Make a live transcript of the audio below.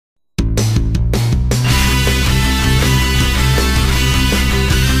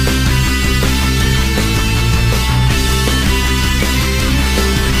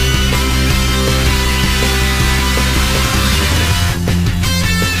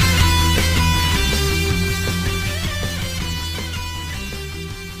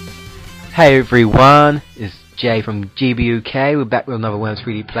Hey everyone, it's Jay from GBUK. We're back with another Worms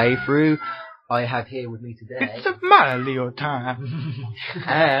 3D playthrough. I have here with me today. It's a Mario time.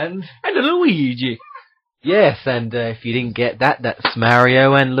 and Luigi. yes, and if you didn't get that, that's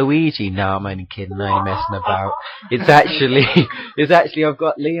Mario and Luigi. No, I'm only kidding. I ain't messing about. It's actually I've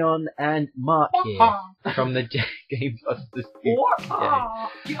got Leon and Mark here from the GameBustersUK.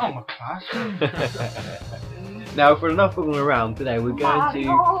 Get on my class. Now, for enough fooling around today, we're going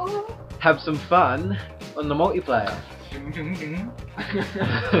to have some fun on the multiplayer.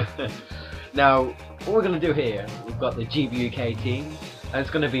 Now, what we're going to do here, we've got the GBUK team, and it's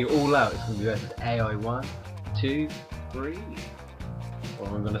going to be all out. It's going to be versus AI 1, 2, 3.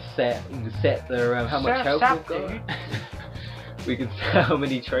 Well, we're going to set the how much health we've got. We can set how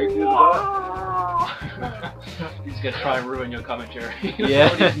many trophies we've got. He's going to try and ruin your commentary. Yeah.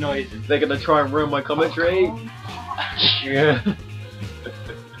 All these noises. They're going to try and ruin my commentary. Yeah.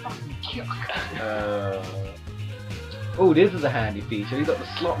 Oh, this is a handy feature. You've got the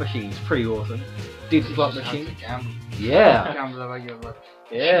slot machines, pretty awesome. Dude, slot machine. Yeah.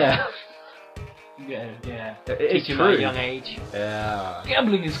 Yeah. Yeah. It's Teach him true. at a young age. Yeah.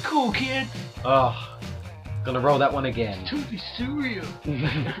 Gambling is cool, kid. Oh, gonna roll that one again. Totally serial.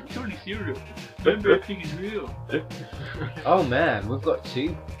 Totally serial. Remember, everything is real. Oh man, we've got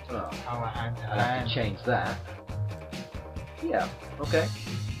two. Oh, Our hand to I have hand. to change that. Yeah. Okay.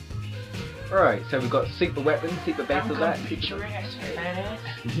 Alright, so we've got super weapons, super base of that.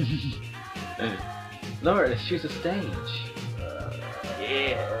 No, let's choose a stage.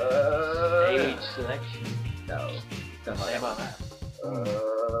 Yeah. Stage selection. No, don't Say like about that.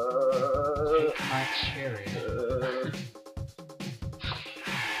 Take my cherry.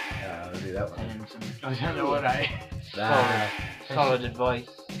 Yeah, I'll do that one. I don't know what I. Solid advice.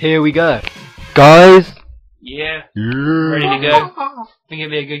 Here we go, guys. Yeah. Ready to go. Think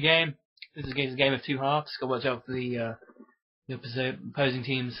it'll be a good game. This is a game of two halves. Got to watch out for the opposing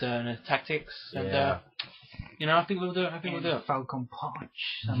team's tactics. And Yeah. you know, I think we'll do it. I think we'll do it. Falcon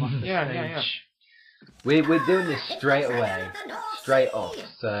punch. Yeah. We're doing this straight away, straight off.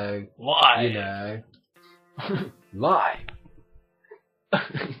 So Why? you know, lie. But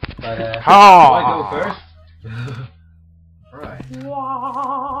do I go first? Right.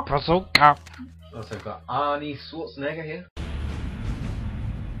 Bazooka. Also got Arnie Schwarzenegger here.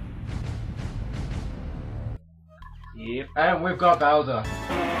 Yep. And we've got Bowser.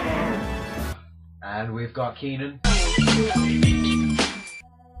 And we've got Keenan.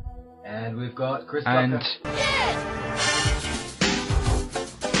 And we've got Chris And Tucker.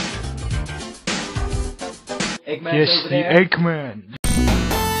 Eggman's yes, over the there. Eggman.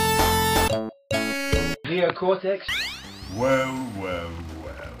 Neo Cortex. Well.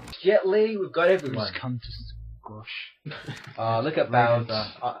 Jet Li. We've got everyone. Just come to squash. Look at Brilliant.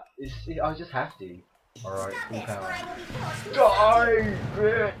 Bowser. I just have to. Alright, full power. Die,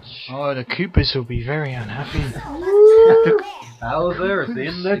 bitch! Oh, the Koopas will be very unhappy. Bowser is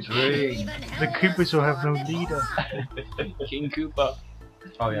in the dream. The Koopas will have no leader. King Koopa.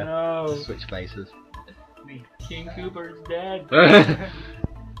 Oh yeah. No. Switch places. King Koopa is dead.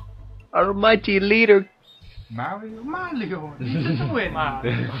 Our mighty leader. Mario, he's a winner.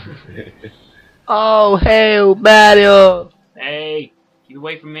 Oh, hail Mario! Hey, keep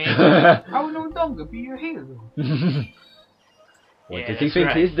away from me. I will no longer be your hero. What Yeah, does he that's think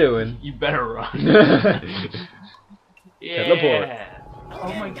right. he's doing? You better run. Yeah. Teleport.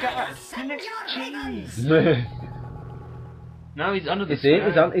 Oh my god, the next Jamie. No, he's under the It's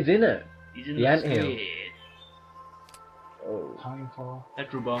in. sky. He's in it. He's in the anthill. squid. Oh. Time for.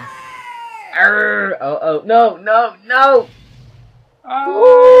 Petro bomb. Arr! Oh! No!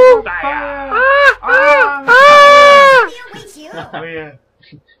 Oh, Fire. Oh yeah.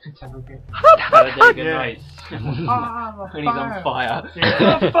 Have a day, good night. When he's on fire.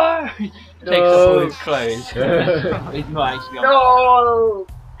 Fire. Takes off all his clothes. He's not actually on No!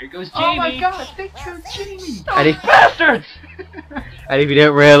 Here goes Jamie. Oh my god, they killed Jamie. And if, Bastards! and if you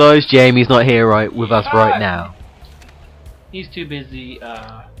don't realise, Jamie's not here with us right now. He's too busy,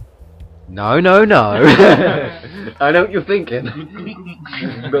 No. I know what you're thinking.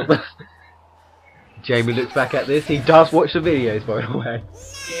 But Jamie looks back at this. He does watch the videos, by the way.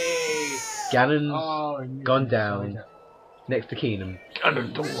 Yay! Gannon's gone down next to Keenan. Under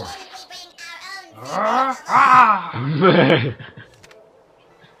door.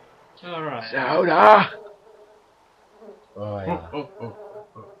 Alright. Soda! Oh yeah.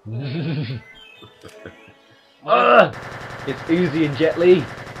 It's Uzi and Jet Li.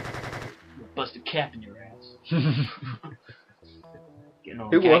 Bust a cap in your ass. Getting all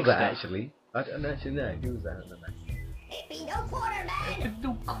Who was that gangsta. actually? I don't actually know. Who was that? I don't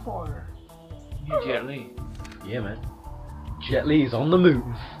know. No quarter. You Jet Li. Yeah, man. Jet Li's on the move.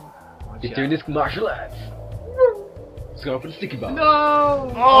 He's doing his martial arts. Let's go for the sticky bomb.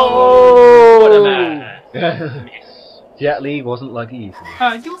 No! Oh! What a man! Miss. Jet Li wasn't like he used to be.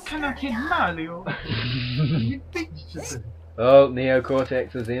 You cannot hit Mario. You bitch. Oh,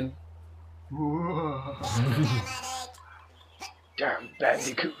 Neocortex is in. Damn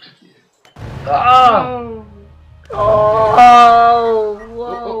bandicoot. Ah! Oh!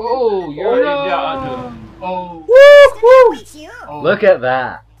 Oh! You're no. Oh! Oh. Look at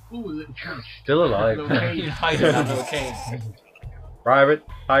that. Ooh, little trench. Still alive. Little cave. You hide in that little cave. Private,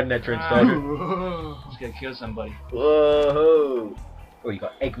 hide in that trench, soldier. He's gonna kill somebody. Whoa! Oh, you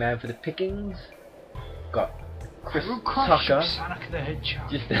got Eggman for the pickings. Got Chris Tucker. Sonic the Hedgehog.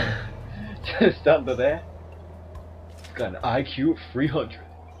 Just under there. He's got an IQ of 300.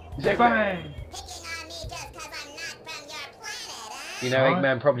 He's Eggman. Bang! You know,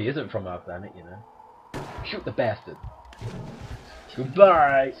 Eggman probably isn't from our planet, you know. Shoot the bastard.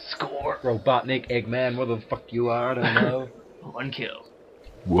 Goodbye. Score. Robotnik, Eggman, what the fuck you are, I don't know. 1 kill.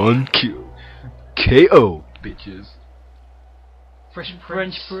 1 kill. KO, bitches. Fresh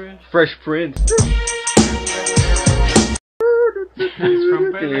Prince. Fresh Prince.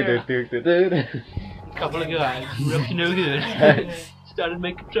 Couple of guys, we're up to no good. Started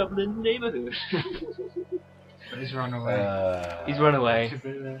making trouble in the neighborhood. He's run away. He's run away.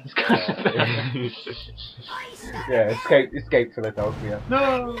 He's Yeah, escape Philadelphia.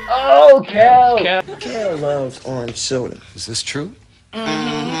 No! Oh, Cal! Cal loves orange soda. Is this true?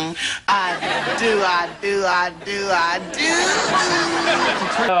 I do.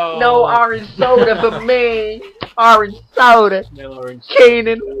 No orange soda for me. Orange soda. No orange.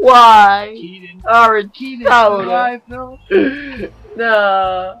 Keenan, why? Keaton. Orange soda. Alive, no?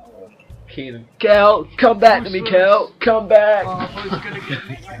 No. Keenan. Cal, come back to me, Cal. Come back. Oh, I thought he was gonna get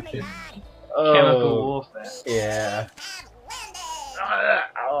me. Oh, Chemical warfare. yeah.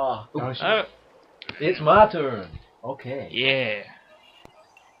 Oh, Oh, it's my turn. Okay. yeah.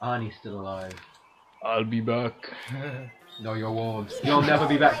 Arnie's still alive. I'll be back. No, you won't. You'll never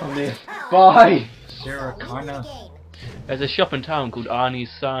be back from this. Bye. Sarah Connor. There's a shop in town called Arnie's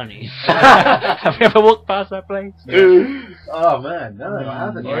Sarnie. Have you ever walked past that place? Oh man, no, I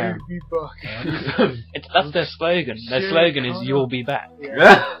haven't. Yeah. I'll be back. That's their slogan. Their slogan is "You'll be back."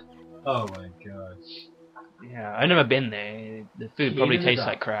 Oh my gosh. Yeah, I've never been there. The food probably Keenan is tastes up.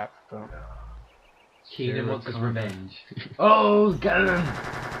 like crap. But... Keenan wants his Sarah revenge. Oh, get him!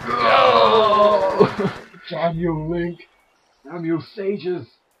 Oh! Damn you, Link! Damn you, sages!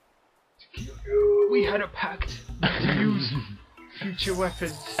 We had a pact to use future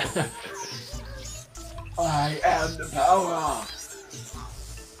weapons. I am the power!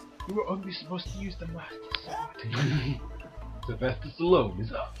 We were only supposed to use the master sword. Sylvester Stallone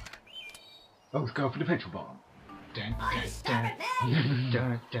is up. Oh, let's go for the petrol bomb. Dun, dun, dun,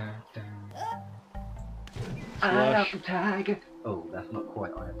 dun, dun, dun. Eye of the tiger. Oh, that's not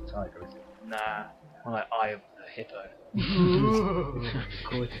quite Eye of the Tiger, is it? Nah, more like Eye of the Hippo.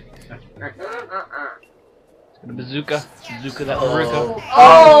 The bazooka. Bazooka that bazooka.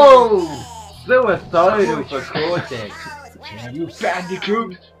 Oh! Suicidal for Cortex. You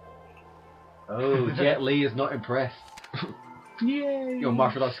bandicoot! Oh, Jet Li is not impressed. Yay! Your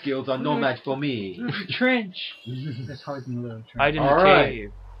martial arts skills are no match for me. Trench! Let's hide in the little trench. I didn't Alright. kill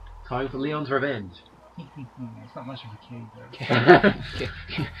you. Time for Leon's revenge. It's not much of a cave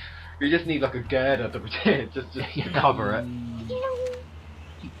though. You just need like a girder to pretend, just cover it.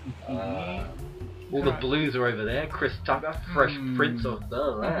 All the blues are over there. Chris Tucker, Fresh Prince of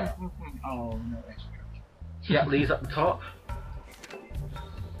the Oh, no extra. Jet Li's up the top.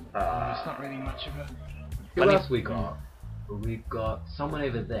 It's not really much of a... Who else we got? We've got someone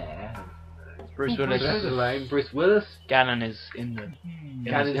over there. Bruce Willis. Sylvester Stallone, Bruce Willis. Ganon is in the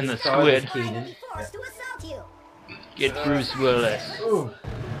Cannon's in the inside squid. Keenan. Get Bruce Willis. Ooh,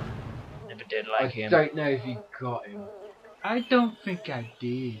 Never did like I him. don't know if you got him. I don't think I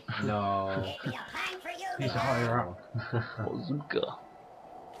did. No. He's higher up. Bazooka.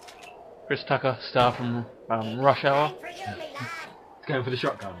 Chris Tucker, star from Rush Hour, It's going for the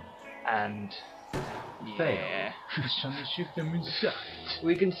shotgun. and yeah, He's trying to shoot them inside.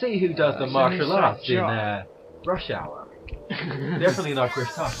 We can see who does the It's martial an arts in inside Rush Hour. Definitely not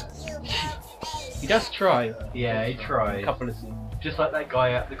Chris Tucker. he does try. Yeah, he A tries. couple of scenes. Just like that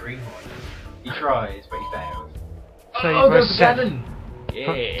guy at the Greenhorn. He tries, but he fails. Played Oh, by there's Seth. Ganon!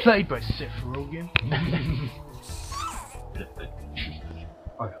 Yeah. Played by Seth Rogen.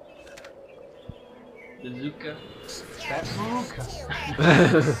 Bazooka. That's Roker.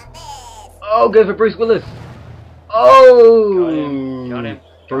 Oh, go for Bruce Willis! Oh! Got him.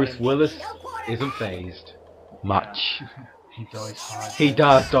 Bruce Willis isn't phased much. He dies hard. He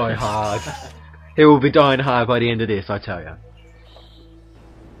does die hard. He will be dying hard by the end of this, I tell you.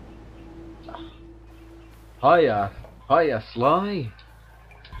 Hiya, Sly.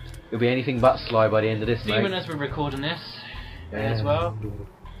 It'll be anything but Sly by the end of this, mate. Demon, as we're recording this as well.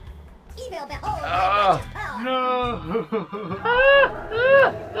 No!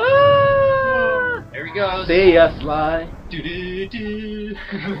 There he goes. See ya, Sly. Do-do-do.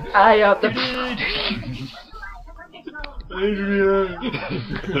 I up the.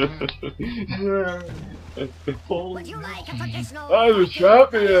 Would you like a traditional? I'm a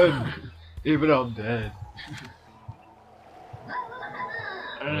champion, even though I'm dead.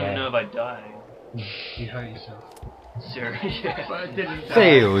 I don't even know if I died. You hurt yourself. Sure, yeah. But I didn't die.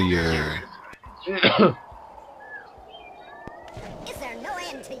 Failure. Is there no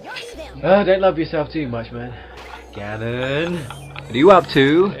end to your evil? Don't love yourself too much, man. Ganon, what are you up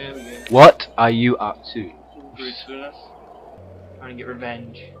to? There we go. What are you up to? Bruce Willis. Trying to get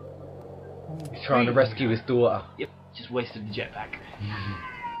revenge. He's trying to rescue his daughter. Yep, just wasted the jetpack.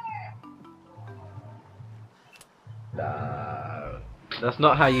 No, that's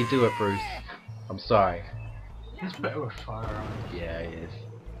not how you do it, Bruce. I'm sorry. He's better with firearms. Yeah, he is.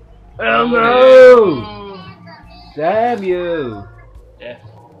 Oh no! Samuel! Yeah.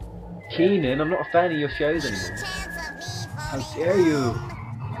 Keenan, I'm not a fan of your shows anymore. How dare you!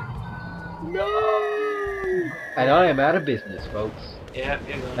 No! And I am out of business, folks. Yeah,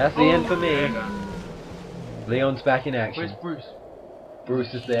 That's the end for me. Yeah, Leon's back in Where's action. Bruce?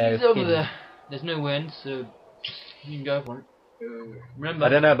 Bruce is there. he's over Keenan. there. There's no wind, so you can go for it. Remember? I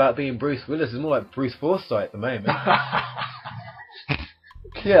don't know about being Bruce Willis. It's more like Bruce Forsyth at the moment.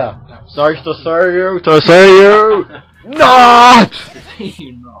 Yeah. Nice to see you. To see you. Not.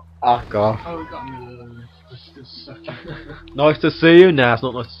 you not. Ah, God. Oh, we got another. Just sucking. Nice to see you. Nah, it's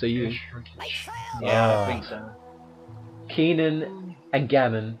not nice to see you. Yeah, Ah. I think so. Keenan and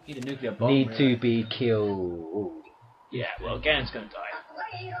Ganon Need a nuclear bomb. need really. to be killed. Yeah, well, Ganon's gonna die.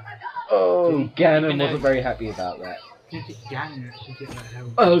 Oh, Ganon Even though- wasn't very happy about that. Did the gang actually get that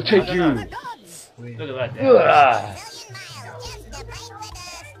help? I'll take I you. don't Weird. Look at that.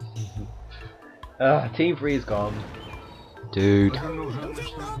 Ah, Team 3 is gone. Dude. I don't know how much I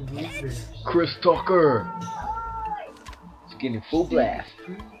can believe this. Chris Tucker. It's getting full blast.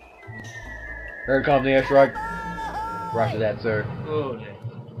 Here comes the airstrike. Roger that, sir. Oh, yeah.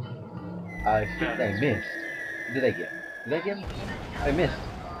 I think they missed. Did they get? Did they get him? They missed.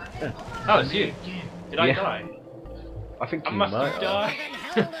 Oh, it's you. Did I Yeah. die? I think I you must might. have died.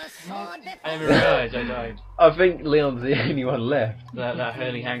 I didn't realise I died. I think Leon's the only one left. That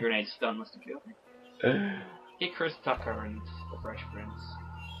hurling hand grenade stun must have killed me. Get Chris Tucker and the Fresh Prince.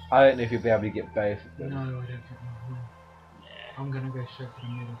 I don't know if you'll be able to get both of No, I them. don't think I will. I'm gonna go straight for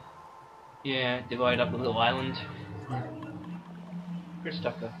the middle. Yeah, divide up the little island. Chris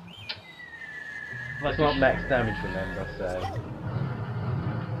Tucker. It's not max damage, remember, so...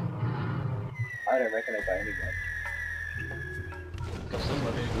 I don't reckon I'll buy anyone. Got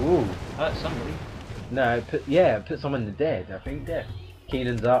somebody. Ooh. Hurt somebody. No, put someone to dead, I think, dead.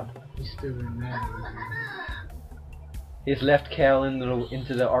 Keenan's up. He's still in there, isn't He's left Kel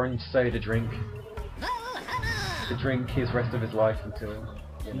into the orange soda drink. To drink his rest of his life until, you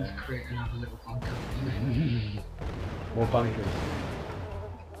he? know, He's creating another little bunker. more bunkers.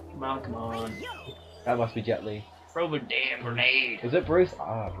 Come on, come on. That must be Jet Li. Throw the damn grenade. Was it Bruce?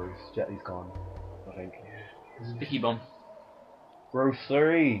 Ah, Bruce. Jet Li's gone, I think. Sticky bomb. Bruce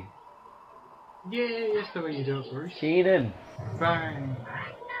 3. Yeah, that's the way you do it, Bruce. Keenan. Bang!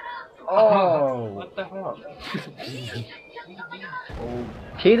 Oh. What the hell?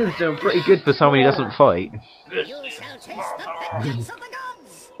 Keenan's doing pretty good for someone who doesn't fight. You shall taste the vengeance of the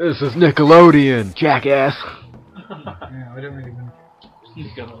gods. This is Nickelodeon, jackass. Yeah, I don't really want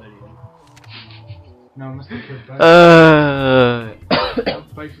He's gonna let you. No, I must have killed both.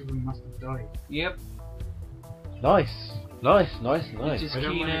 Both of them must have died. Yep. Nice. Nice. Just I don't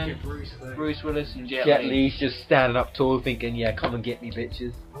want to Keenan, get Bruce though. Bruce Willis, and Jet Jet Li. Li's just standing up tall thinking, yeah, come and get me,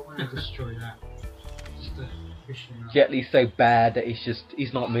 bitches. I want to destroy that. Just to fish him out. Jet Li's so bad that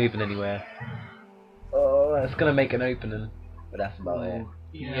he's not moving anywhere. Oh, that's gonna make an opening, but that's about it.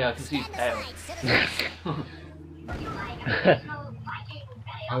 Yeah, I can see his tail.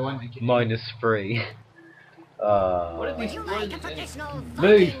 I want to get -3. What if Would he's you running? like a traditional Move.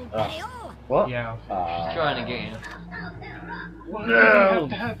 Viking Ah. video? What? Yeah. He's trying to get you. Why No. do we have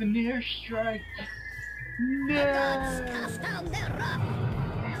to have an airstrike? The gods cast out their wrath.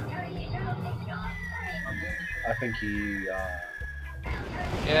 I think you.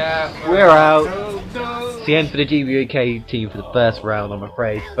 Yeah. We're out. No, no. It's the end for the GBUK team for the first round, I'm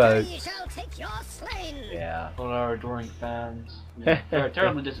afraid, folks. We shall take your all our adoring fans. They're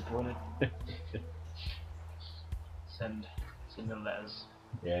terribly disappointed. Send the letters.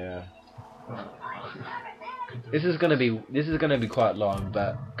 Yeah. This is gonna be quite long,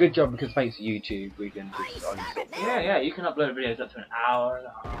 but good job because thanks to YouTube we can just Yeah, you can upload videos up to an hour and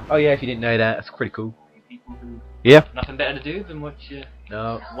a half. Oh yeah, if you didn't know that, that's pretty cool. People who Yeah. have nothing better to do than watch a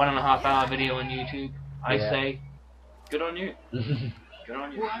No. 1.5 hour video on YouTube. I Yeah. say, good on you. Good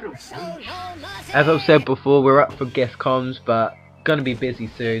on you. As I've said before, we're up for guest comms, but gonna be busy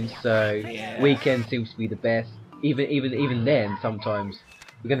soon, so Yeah. weekend seems to be the best. Even then, sometimes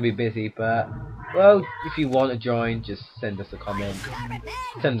we're gonna be busy, but well, if you want to join, just send us a comment,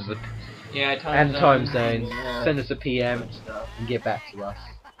 send us a Yeah, time zone, yeah. send us a PM, Stuff. and get back to us.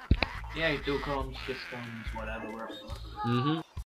 Yeah, dual comms, discoms, whatever. We're up for. Mhm.